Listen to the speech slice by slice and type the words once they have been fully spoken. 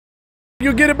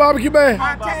You get it, barbecue man?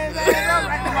 Come on.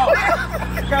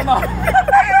 Come on.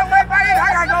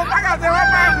 I gotta say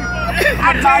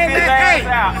I'm knocking his ass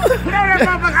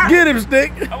out. Get him,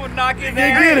 Stick. I would knock his Get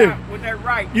ass him. out with that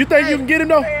right. You think you can get him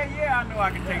though? Yeah, I know I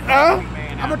can take that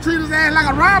man out. I'm gonna treat his ass like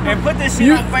a robber. And put this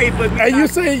shit on Facebook.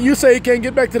 And you say he can't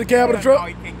get back to the cab of the truck? No,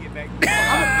 he can't get back.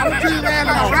 I'm gonna treat his ass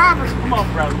like a robber. Come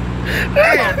on, brother.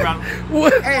 Come on,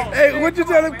 brother. Hey, what you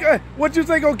tell him? What you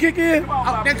say gonna kick in?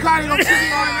 That car ain't gonna kick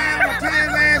his ass, gonna tear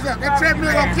his ass up. That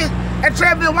treadmill gonna kick. That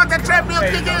treadmill, once that treadmill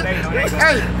kick in,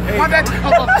 hey, once that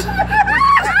treadmill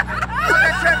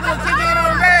kick in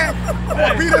on his ass, I'm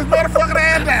gonna beat this motherfucking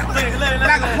ass down.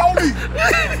 Like a police.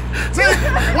 See,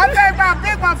 one thing about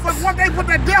big motherfuckers, once they put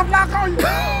that death lock on you,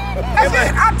 that's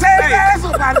it. I'll tear his ass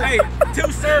up out Hey,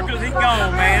 2 circles, he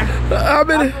gone, man. How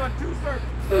many? I'm doing 2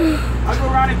 circles. I go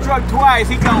around the truck twice,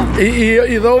 he gone.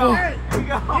 He's over. Hey, He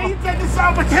gone. you take this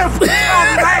off with him on his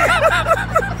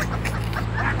ass.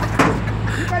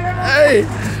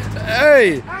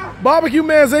 Hey, barbecue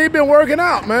man say he been working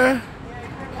out, man.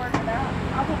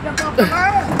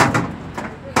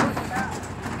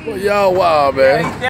 Well, y'all wild, man.